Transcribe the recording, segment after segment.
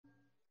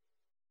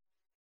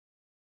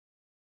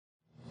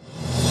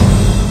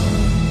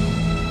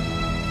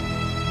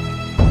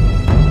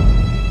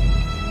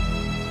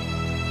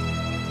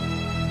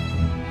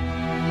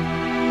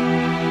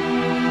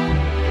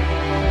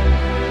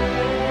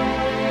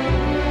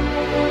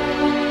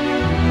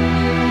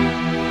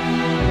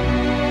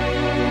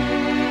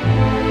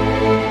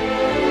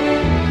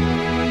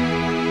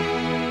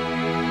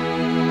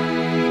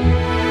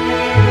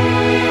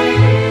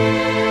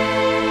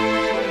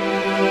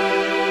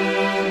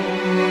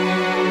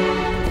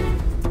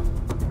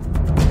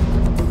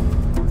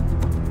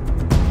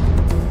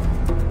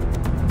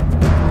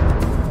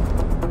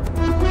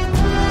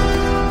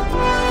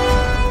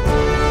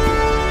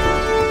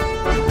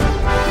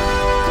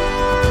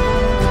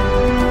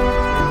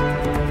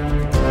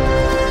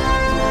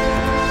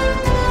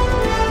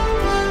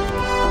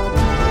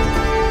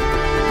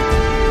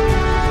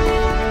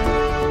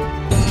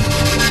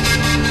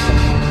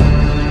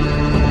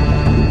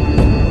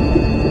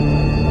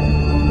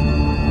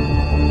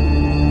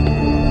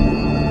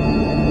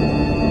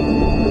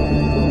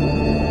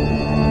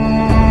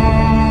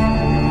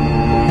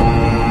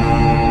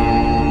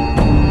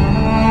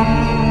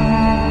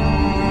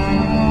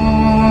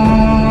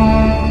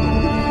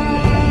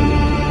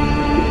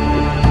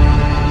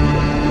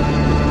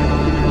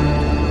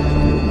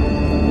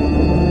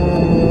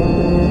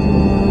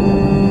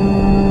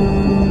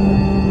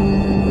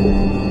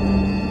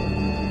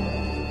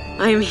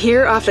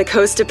here off the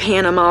coast of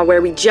Panama,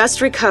 where we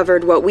just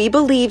recovered what we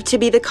believe to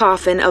be the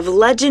coffin of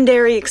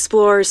legendary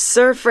explorer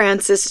Sir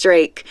Francis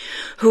Drake,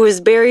 who was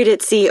buried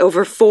at sea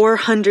over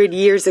 400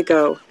 years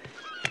ago.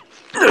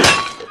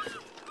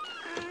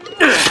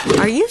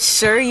 Are you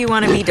sure you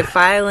want to be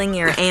defiling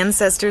your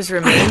ancestors'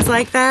 remains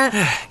like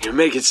that? You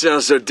make it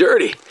sound so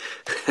dirty.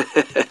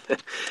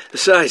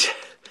 Besides,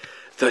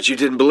 thought you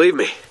didn't believe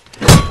me.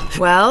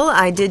 Well,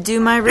 I did do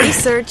my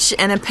research,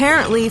 and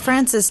apparently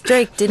Francis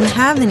Drake didn't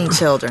have any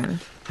children.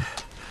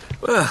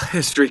 Well,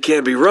 history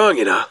can't be wrong,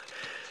 you know.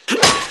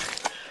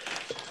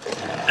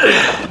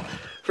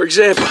 For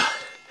example,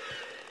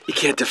 you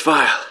can't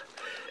defile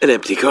an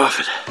empty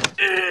coffin.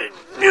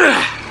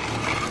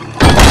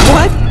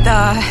 What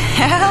the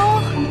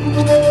hell?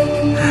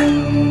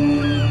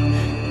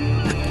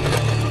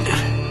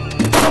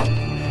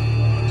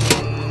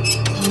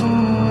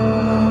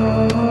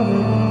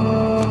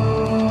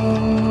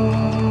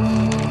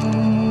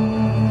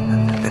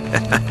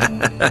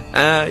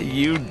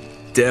 You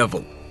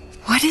devil.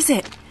 What is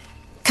it?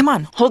 Come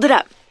on, hold it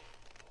up.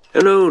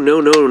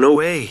 No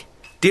way.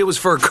 Deal was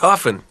for a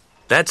coffin.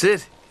 That's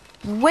it.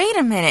 Wait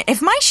a minute.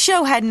 If my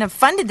show hadn't have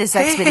funded this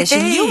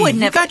expedition, you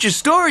wouldn't have... You got your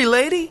story,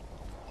 lady.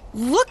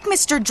 Look,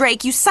 Mr.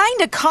 Drake, you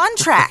signed a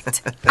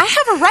contract. I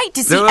have a right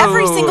to see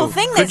every single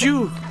thing that... Could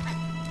you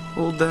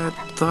hold that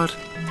thought?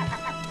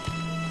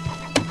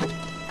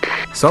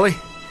 Sully,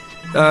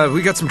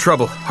 we got some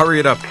trouble. Hurry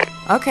it up.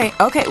 Okay.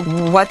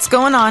 What's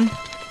going on?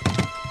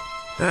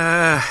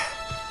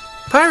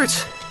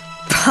 Pirates.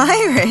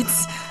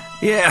 Pirates?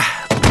 Yeah,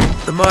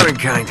 the modern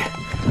kind.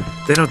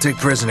 They don't take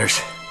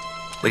prisoners.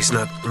 At least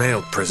not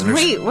male prisoners.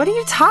 Wait, what are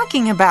you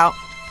talking about?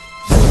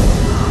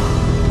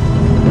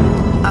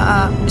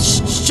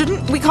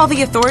 Shouldn't we call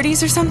the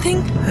authorities or something?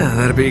 Yeah,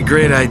 that'd be a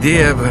great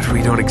idea, but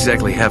we don't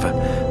exactly have a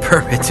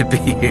permit to be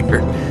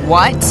here.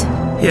 What?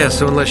 Yeah,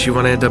 so unless you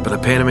want to end up in a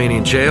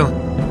Panamanian jail,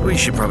 we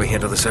should probably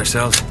handle this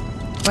ourselves.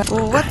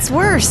 What's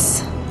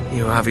worse?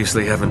 You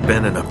obviously haven't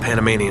been in a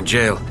Panamanian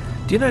jail.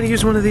 Do you know how to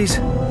use one of these?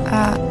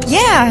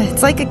 Yeah,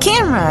 it's like a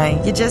camera.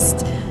 You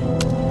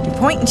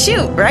point and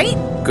shoot, right?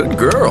 Good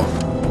girl.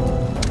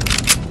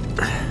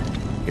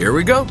 Here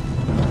we go.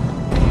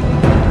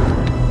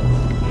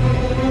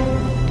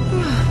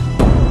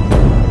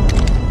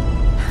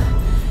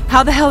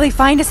 How the hell they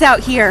find us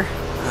out here?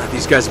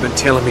 These guys have been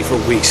tailing me for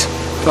weeks.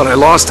 Thought I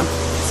lost them.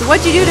 So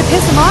what'd you do to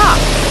piss them off?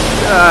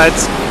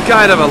 It's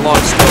kind of a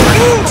long story.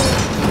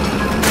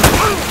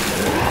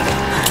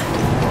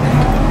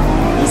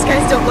 These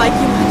guys don't like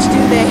you much, do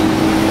they?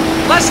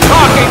 Less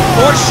talking,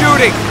 more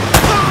shooting.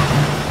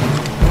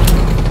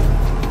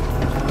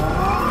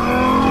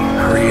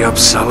 Hurry up,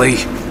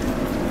 Sully.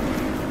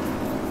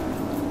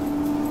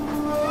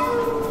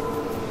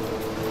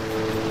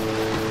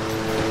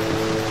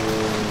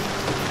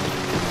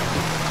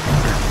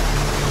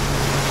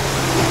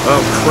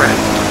 Oh, crap.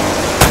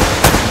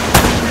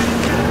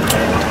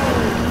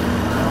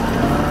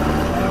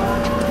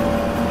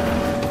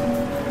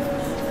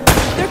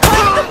 They're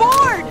climbing the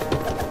board!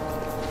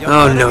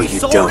 Oh, no, you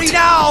don't.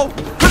 Now.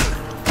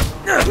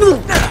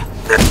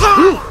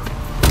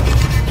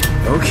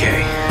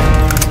 Okay.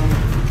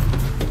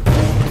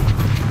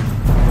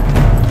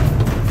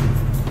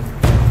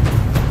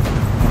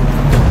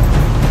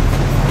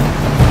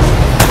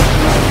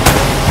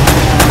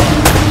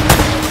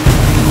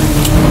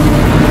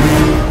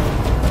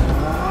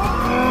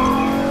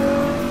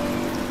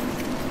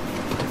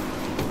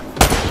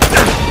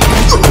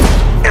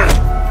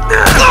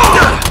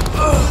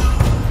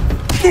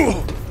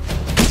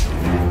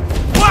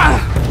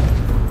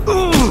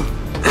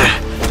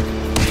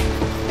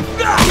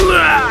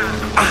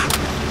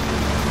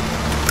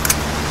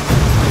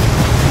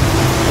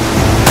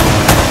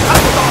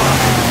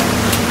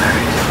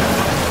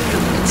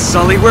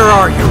 Sully, where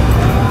are you?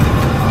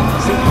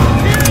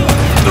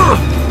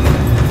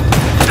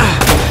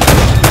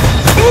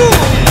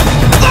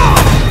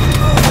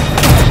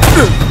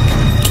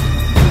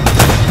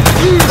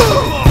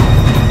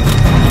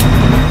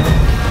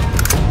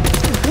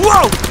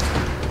 Whoa!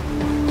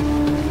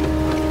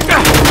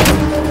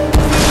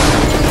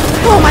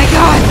 Oh my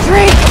god,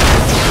 Drake!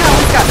 Now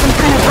we've got some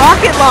kind of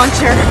rocket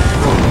launcher.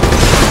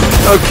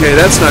 Okay,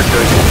 that's not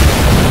good.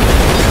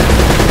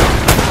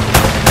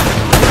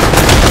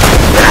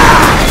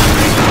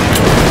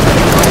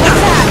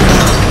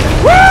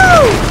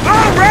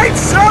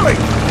 Sully!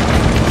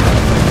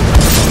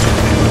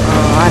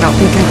 Oh, I don't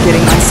think I'm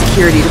getting my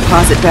security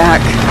deposit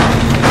back.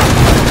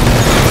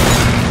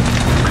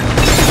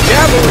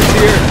 Cavalry's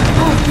here!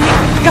 Oh,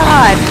 thank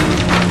God!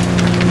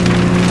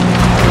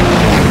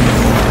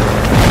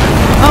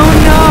 Oh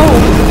no!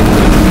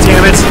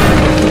 Damn it!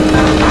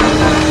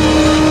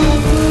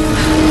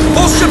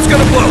 Whole ship's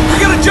gonna blow! We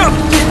gotta jump!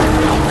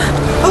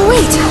 Oh,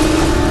 wait!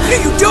 What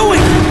are you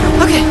doing?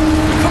 Okay.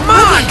 Come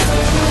on!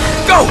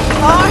 Go!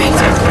 Alright.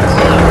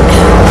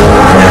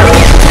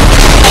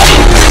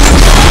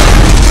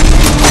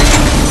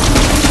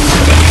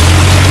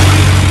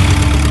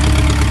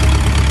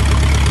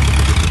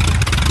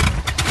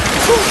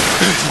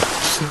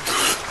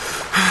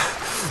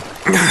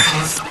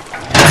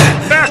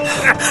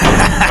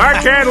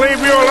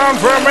 down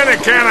for a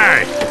minute, can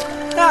I?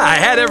 I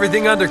had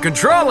everything under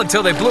control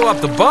until they blew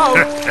up the boat.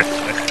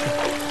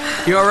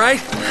 You all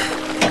right?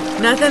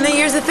 Nothing that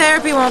years of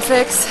therapy won't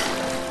fix.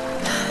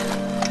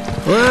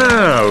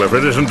 Well, if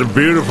it isn't the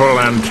beautiful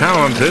and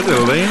talented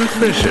Elena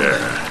Fisher.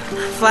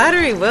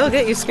 Flattery will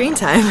get you screen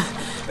time.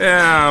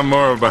 Yeah, I'm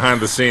more of a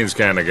behind-the-scenes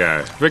kind of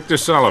guy. Victor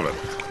Sullivan.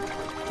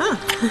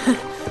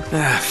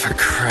 For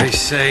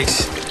Christ's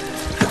sakes.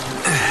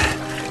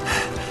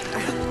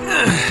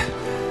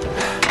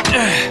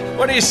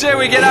 What do you say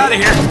we get out of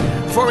here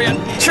before we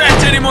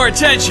attract any more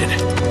attention?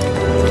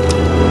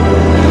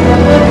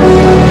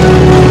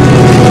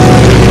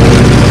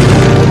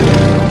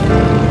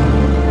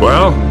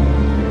 Well?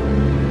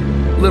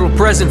 Little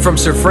present from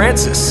Sir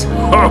Francis.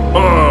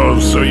 Oh,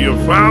 so you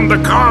found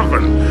the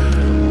coffin.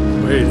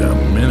 Wait a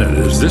minute,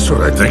 is this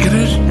what I think it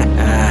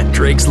is?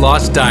 Drake's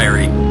lost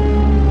diary.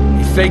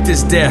 He faked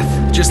his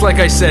death, just like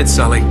I said,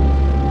 Sully.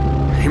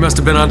 He must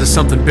have been onto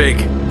something big.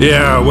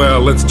 Yeah,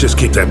 well, let's just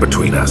keep that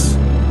between us.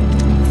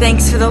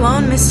 Thanks for the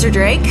loan, Mr.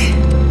 Drake.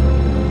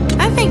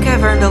 I think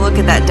I've earned a look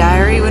at that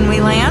diary when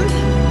we land.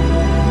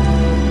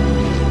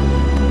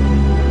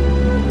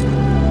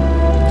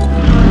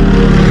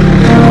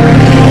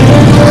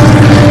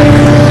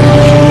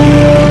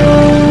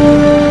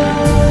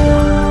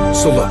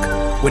 So look,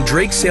 when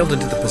Drake sailed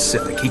into the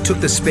Pacific, he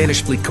took the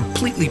Spanish fleet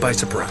completely by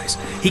surprise.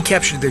 He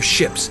captured their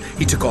ships,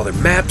 he took all their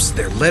maps,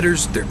 their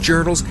letters, their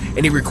journals,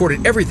 and he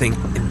recorded everything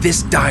in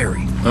this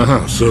diary.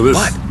 So this...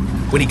 But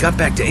when he got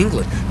back to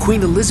England,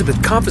 Queen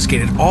Elizabeth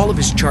confiscated all of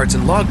his charts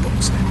and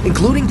logbooks,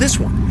 including this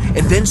one,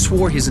 and then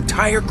swore his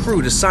entire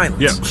crew to silence.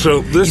 Yeah,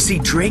 so this... You see,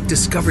 Drake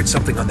discovered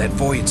something on that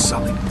voyage,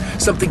 Sully.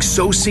 Something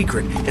so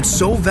secret and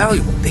so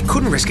valuable, they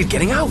couldn't risk it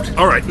getting out.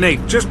 All right,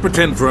 Nate, just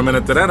pretend for a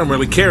minute that I don't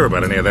really care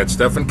about any of that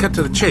stuff and cut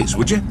to the chase,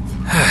 would you?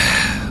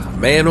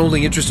 Man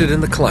only interested in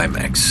the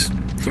climax.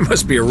 He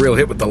must be a real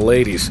hit with the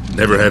ladies.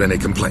 Never had any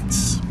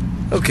complaints.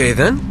 Okay,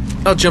 then.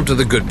 I'll jump to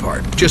the good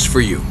part, just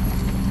for you.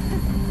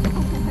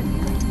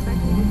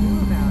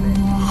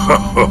 Ho,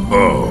 ho,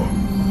 ho.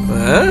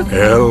 Huh?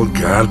 El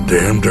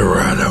goddamn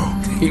Dorado.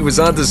 He was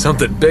onto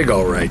something big,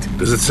 all right.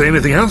 Does it say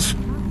anything else?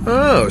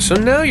 Oh, so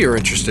now you're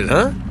interested,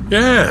 huh?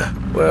 Yeah.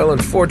 Well,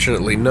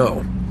 unfortunately,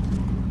 no.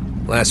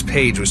 Last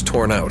page was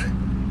torn out.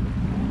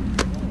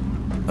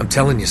 I'm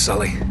telling you,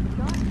 Sully.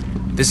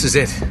 This is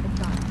it.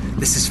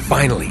 This is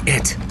finally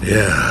it.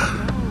 Yeah.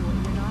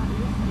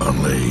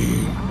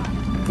 Only...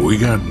 we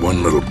got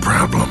one little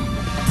problem.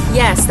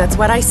 Yes, that's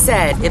what I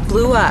said. It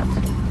blew up.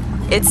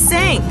 It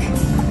sank.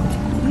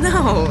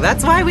 No,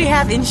 that's why we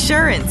have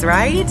insurance,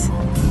 right?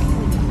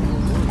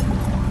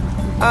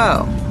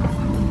 Oh.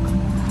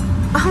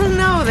 Oh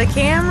no, the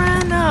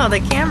camera? No,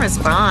 the camera's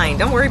fine.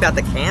 Don't worry about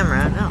the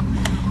camera, no.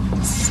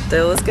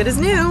 Still as good as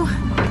new.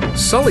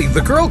 Sully,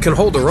 the girl can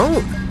hold her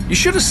own. You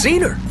should have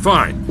seen her.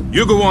 Fine.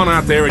 You go on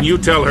out there and you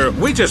tell her,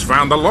 we just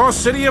found the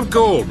lost city of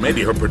gold.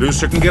 Maybe her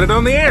producer can get it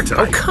on the air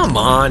tonight. Oh, come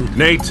on.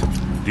 Nate,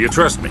 do you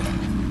trust me?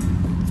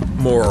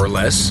 More or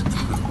less.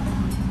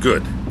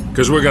 Good.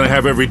 Because we're going to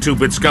have every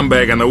two-bit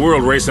scumbag in the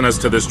world racing us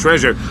to this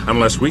treasure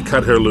unless we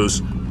cut her loose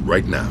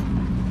right now.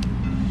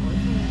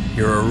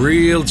 You're a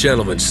real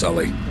gentleman,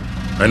 Sully.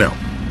 I know.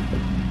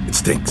 It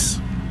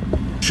stinks.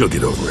 She'll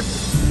get over it.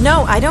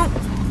 No, I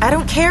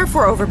don't care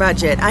for over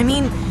budget. I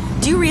mean,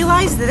 do you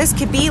realize that this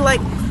could be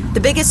like the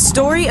biggest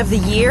story of the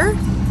year?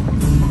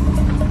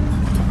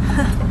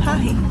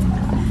 Hi.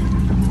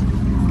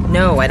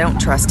 No, I don't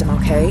trust him,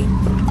 okay?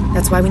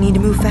 That's why we need to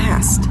move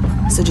fast.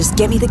 So just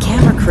get me the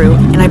camera crew,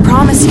 and I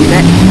promise you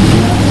that...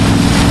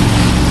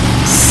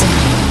 Son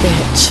of a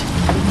bitch.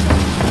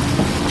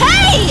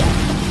 Hey!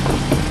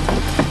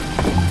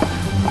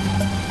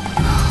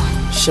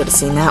 Should have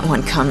seen that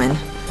one coming.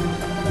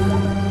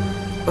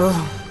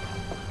 Oh.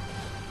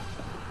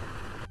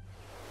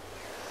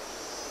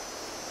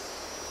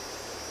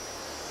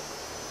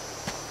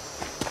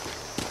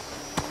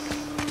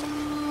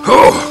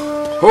 Oh,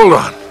 hold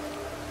on.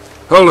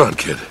 Hold on,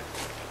 kid.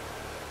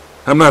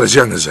 I'm not as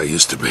young as I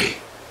used to be.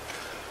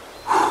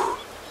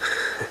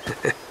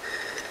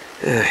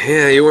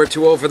 Yeah, you weren't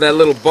too old for that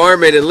little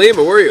barmaid in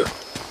Lima, were you?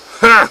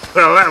 Ha!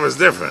 Well, that was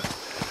different.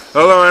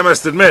 Although I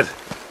must admit,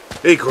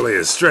 equally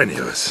as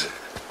strenuous.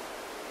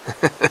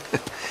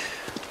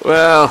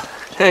 Well,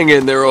 hang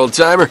in there,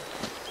 old-timer.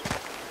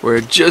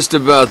 We're just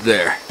about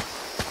there.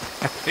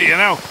 You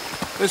know,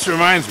 this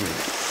reminds me.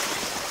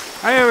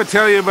 I ever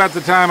tell you about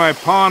the time I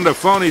pawned a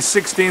phony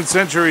 16th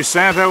century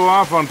Santo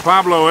off on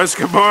Pablo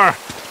Escobar?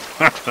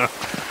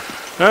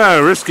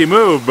 Risky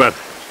move, but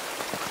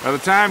by the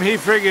time he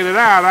figured it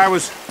out, I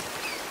was...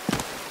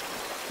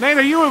 Nate,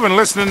 are you even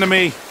listening to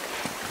me?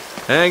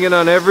 Hanging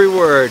on every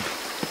word.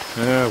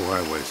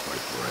 Why waste my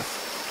breath?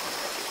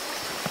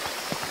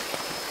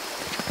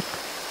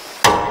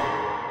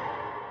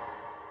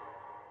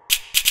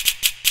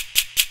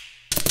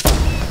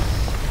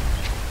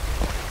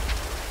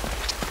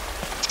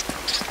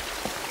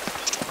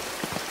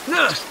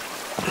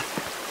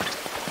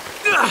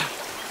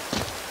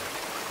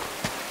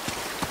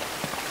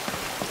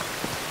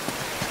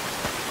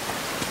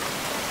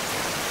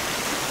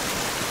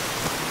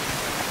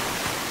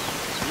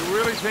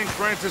 really think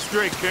Francis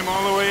Drake came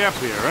all the way up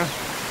here,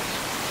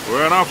 huh?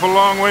 We're an awful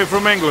long way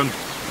from England.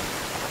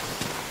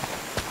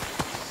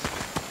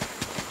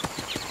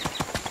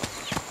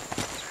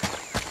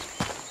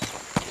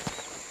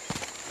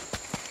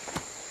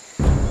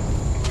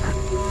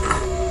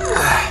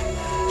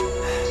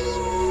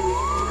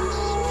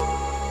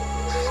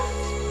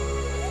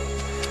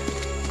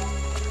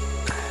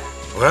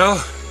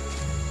 Well,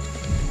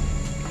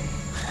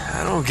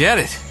 I don't get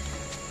it.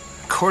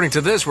 According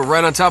to this, we're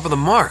right on top of the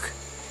mark.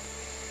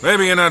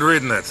 Maybe you're not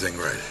reading that thing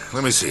right.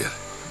 Let me see it.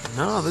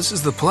 No, this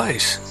is the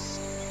place.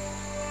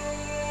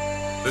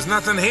 There's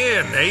nothing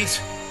here,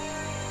 Nate.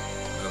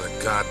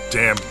 Another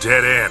goddamn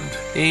dead end.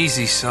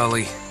 Easy,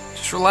 Sully.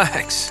 Just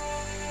relax.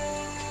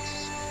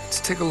 Let's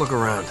take a look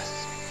around.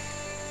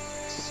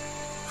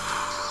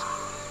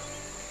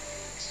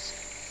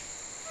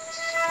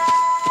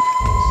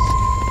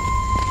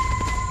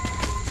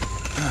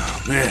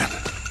 Oh, man.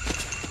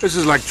 This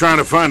is like trying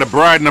to find a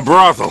bride in a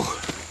brothel.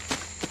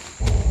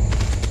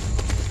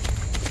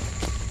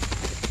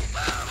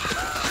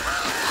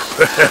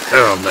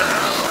 Hell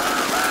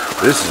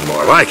no. This is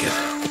more like it.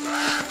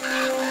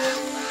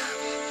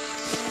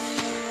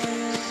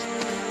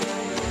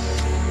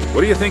 What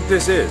do you think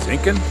this is,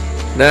 Incan?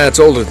 Nah, it's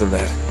older than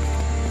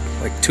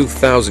that. Like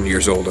 2,000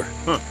 years older.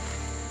 Huh.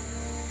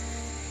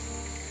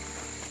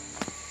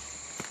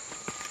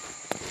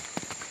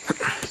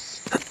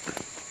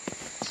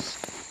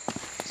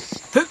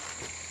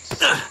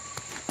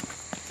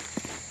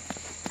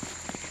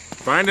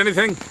 Find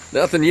anything?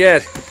 Nothing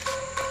yet.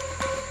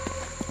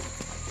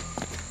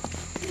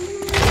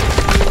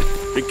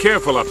 Be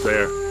careful up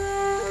there.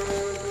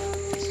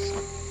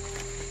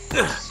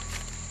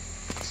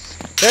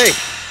 Hey,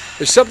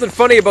 there's something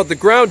funny about the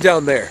ground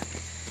down there.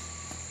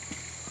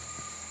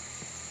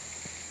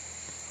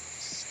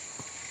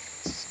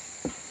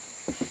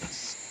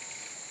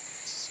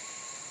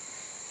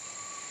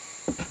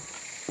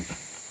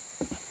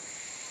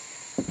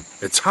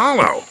 It's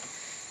hollow.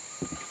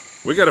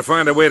 We gotta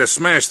find a way to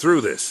smash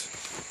through this.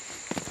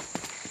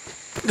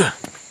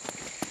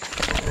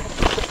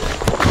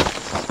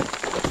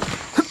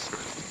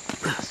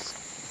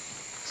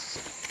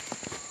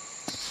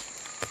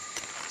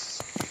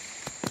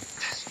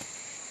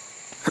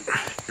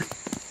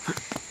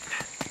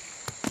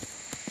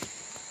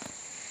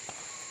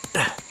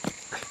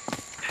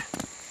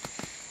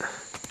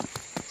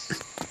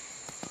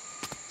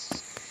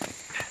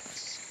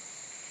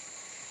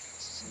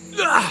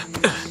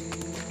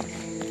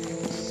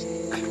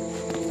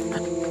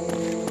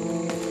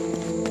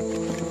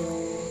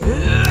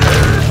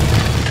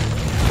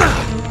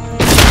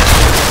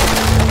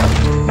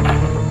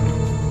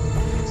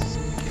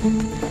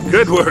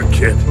 Good work,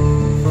 kid.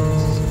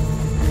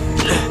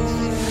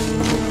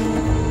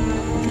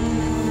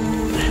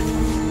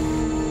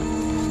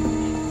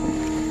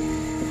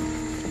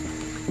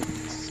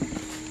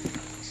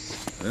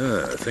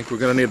 I think we're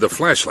gonna need the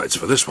flashlights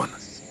for this one.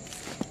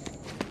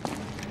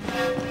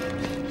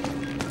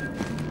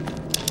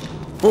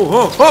 Oh,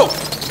 oh,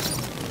 oh!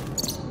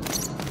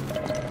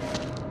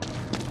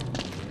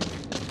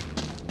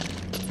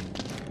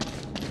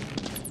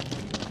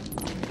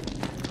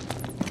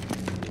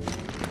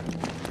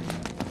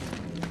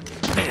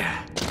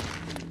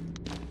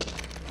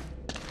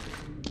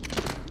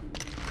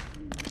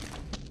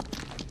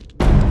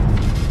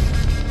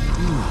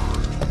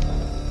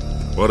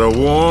 What a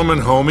warm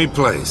and homey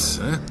place,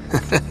 huh?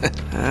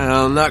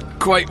 Well, not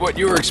quite what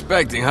you were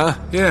expecting, huh?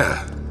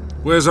 Yeah.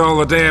 Where's all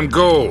the damn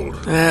gold?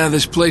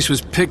 This place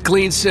was picked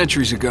clean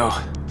centuries ago.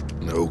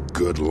 No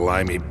good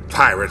limey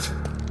pirate.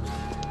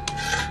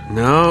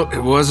 No,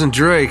 it wasn't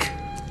Drake.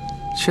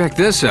 Check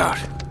this out.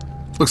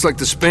 Looks like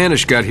the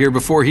Spanish got here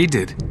before he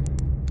did.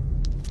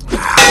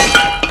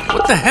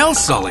 What the hell,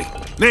 Sully?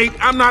 Nate,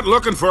 I'm not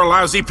looking for a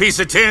lousy piece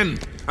of tin.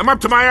 I'm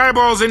up to my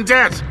eyeballs in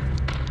debt.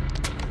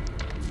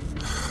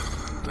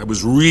 I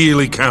was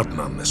really counting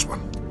on this one.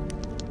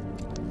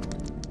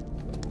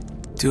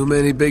 Too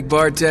many big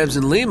bar tabs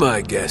in Lima,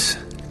 I guess.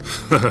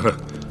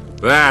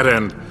 That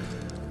and,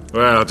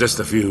 well, just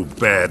a few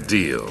bad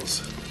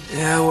deals.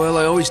 Yeah, well,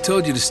 I always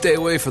told you to stay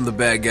away from the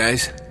bad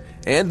guys.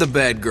 And the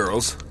bad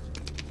girls.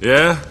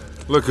 Yeah?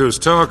 Look who's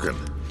talking.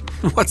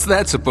 What's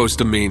that supposed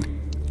to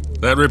mean?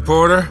 That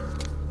reporter?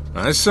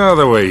 I saw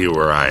the way you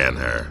were eyeing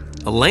her.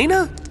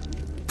 Elena?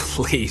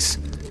 Please.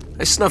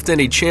 I snuffed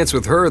any chance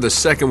with her the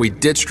second we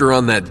ditched her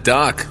on that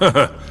dock.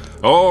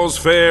 All's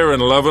fair in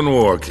love and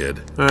war,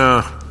 kid.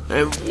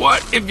 And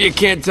what if you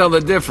can't tell the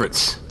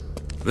difference?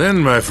 Then,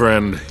 my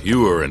friend,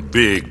 you are in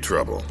big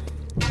trouble.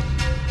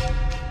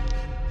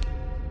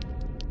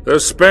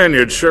 Those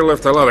Spaniards sure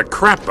left a lot of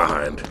crap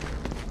behind.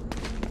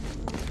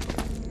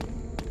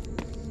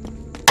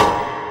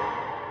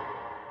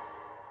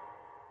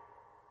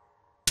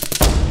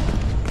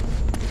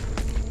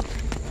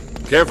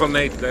 Careful,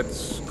 Nate.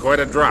 That's quite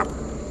a drop.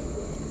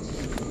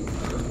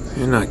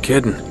 You're not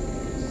kidding.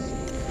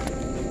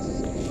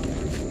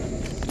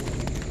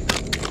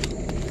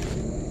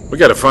 We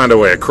gotta find a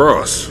way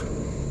across.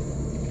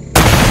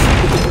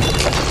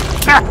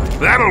 Ha!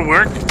 That'll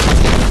work.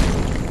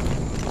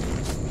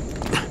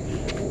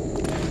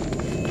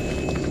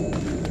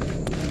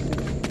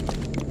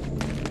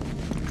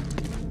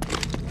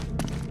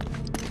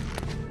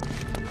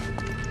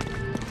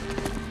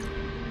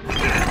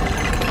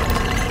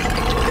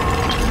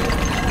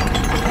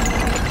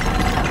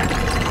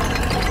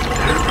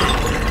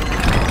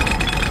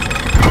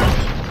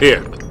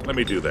 Here, let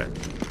me do that.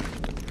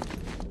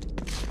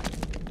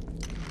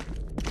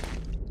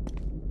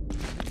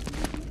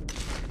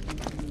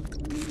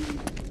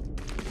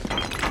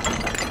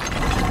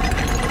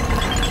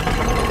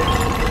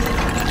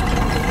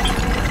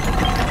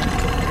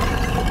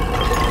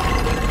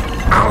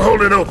 I'll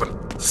hold it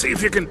open. See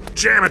if you can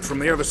jam it from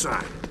the other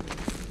side.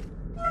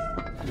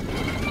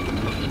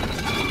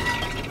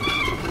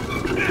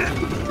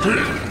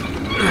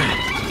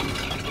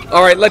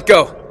 All right, let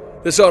go.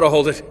 This ought to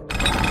hold it.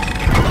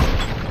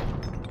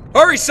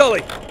 Hurry,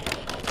 Sully!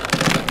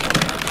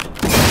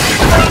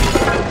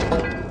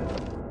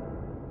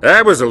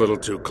 That was a little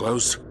too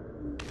close.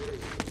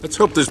 Let's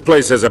hope this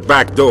place has a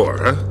back door,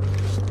 huh?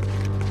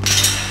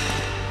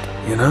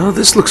 You know,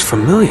 this looks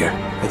familiar.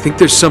 I think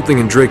there's something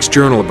in Drake's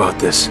journal about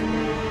this.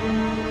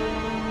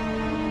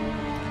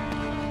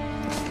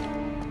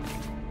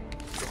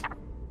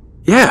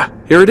 Yeah,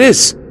 here it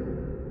is.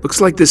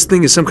 Looks like this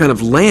thing is some kind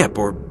of lamp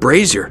or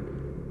brazier.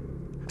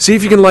 See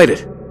if you can light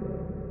it.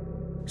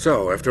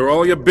 So, after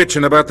all your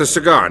bitching about the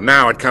cigar,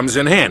 now it comes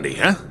in handy,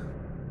 huh?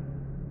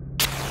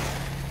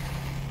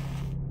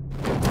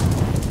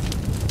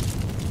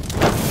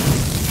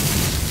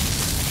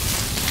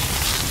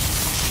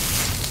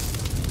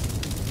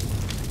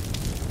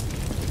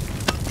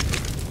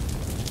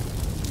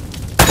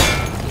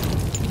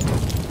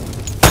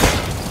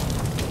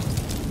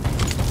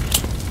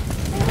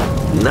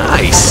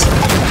 Nice!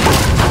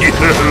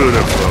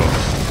 Beautiful.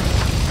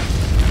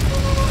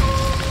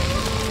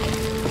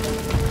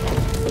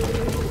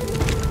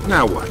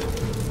 Now what?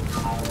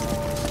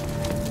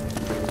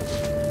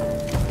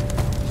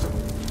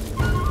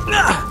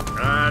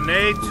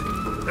 Nate?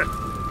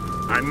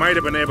 I might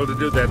have been able to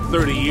do that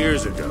 30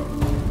 years ago.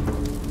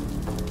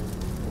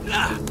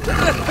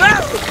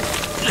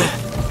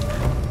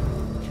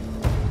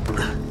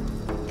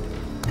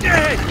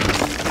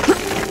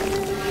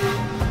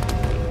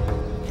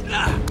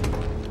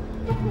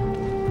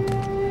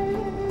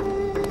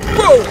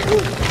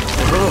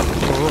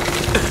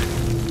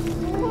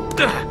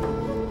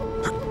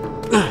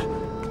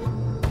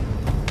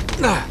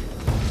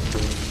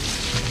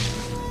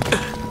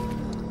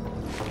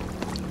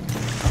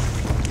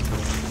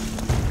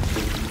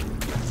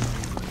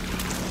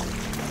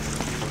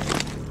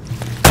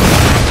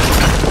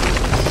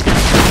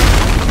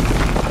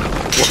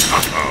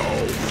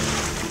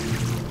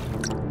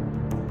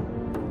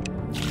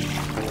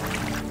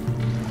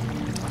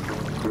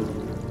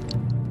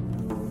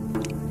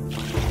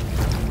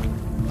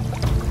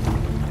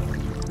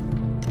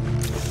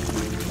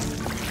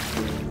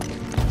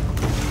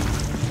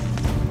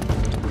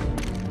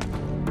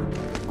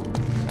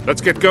 Let's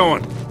get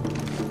going.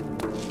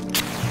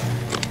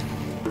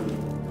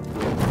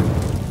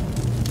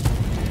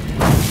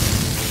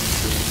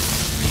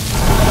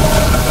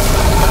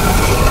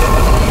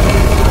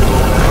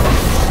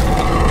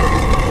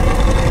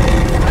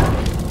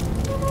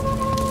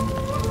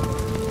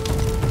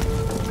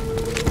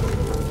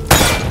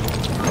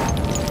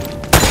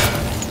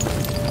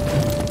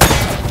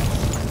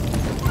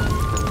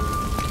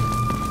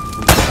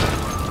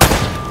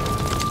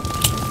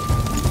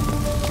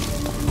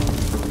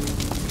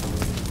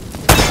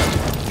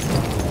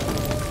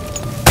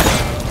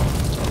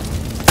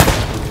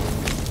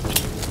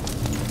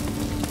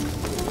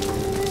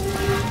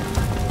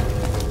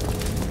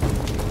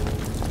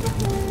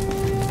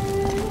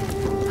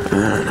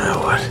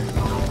 Now what?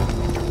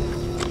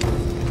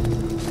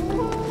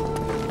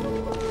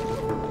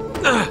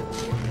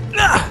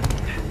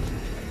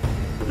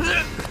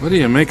 What do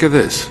you make of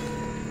this?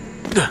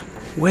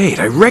 Wait,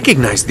 I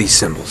recognize these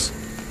symbols.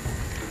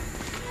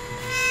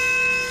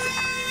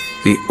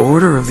 The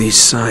order of these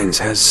signs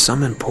has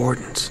some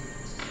importance.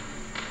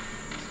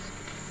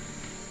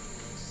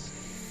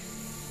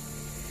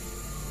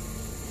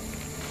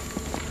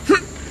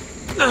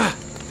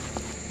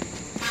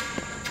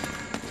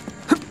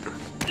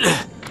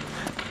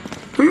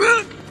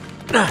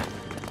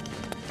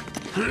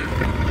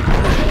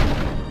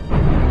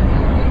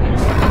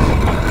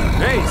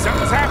 Hey,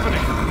 something's happening.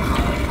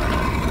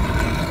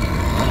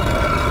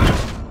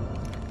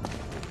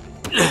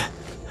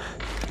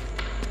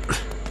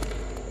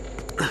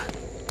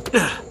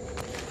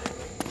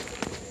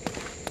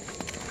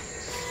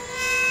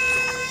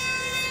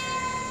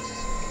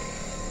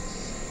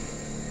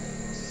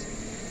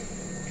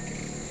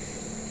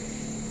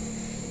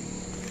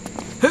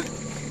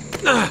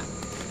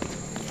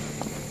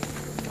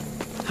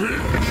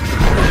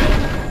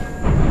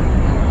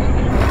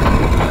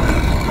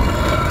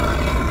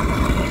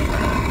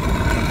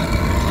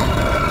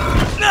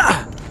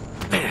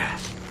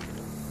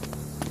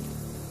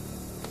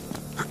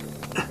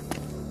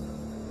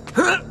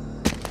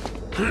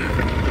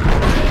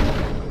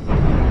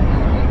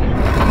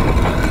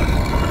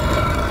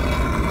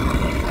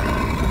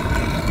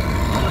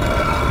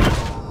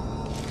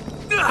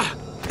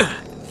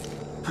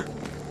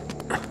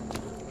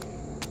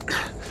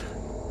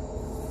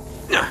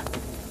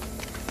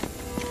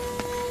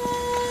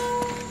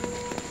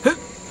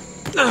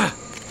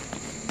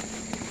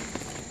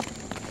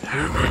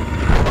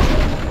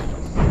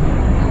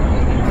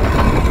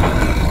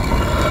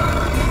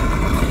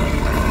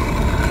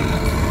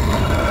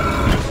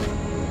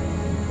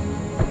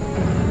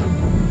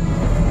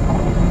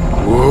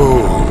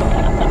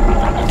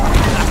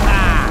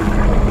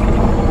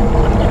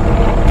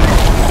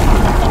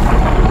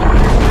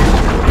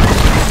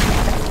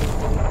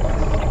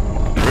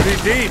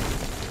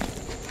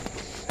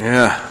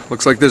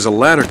 Looks like there's a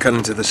ladder cut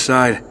into the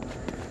side.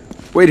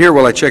 Wait here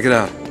while I check it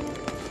out.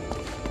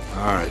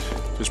 All right,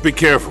 just be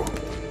careful.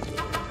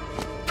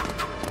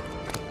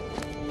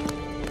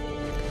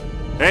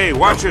 Hey,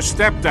 watch your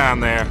step down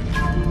there.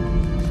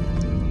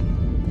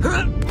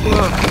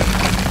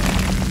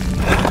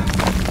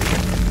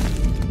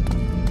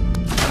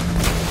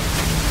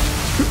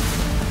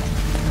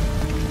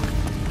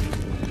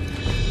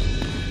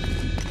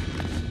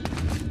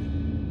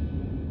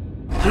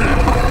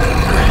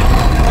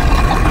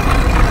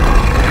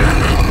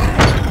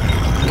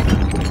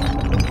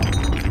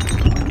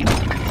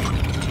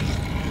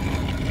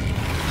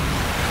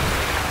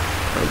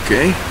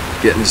 Okay,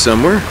 getting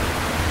somewhere.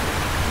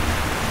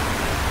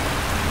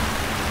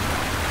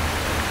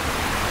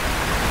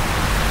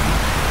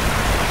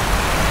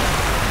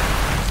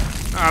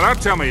 Now,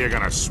 don't tell me you're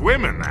gonna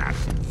swim in that.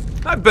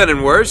 I've been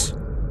in worse.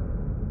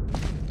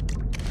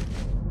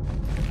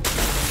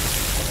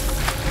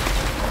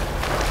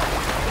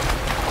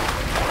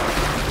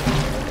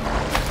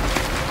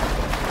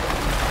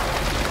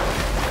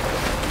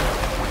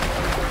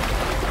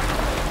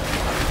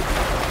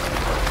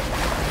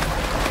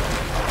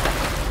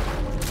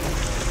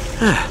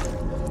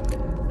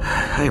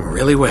 I'm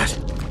really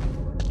wet.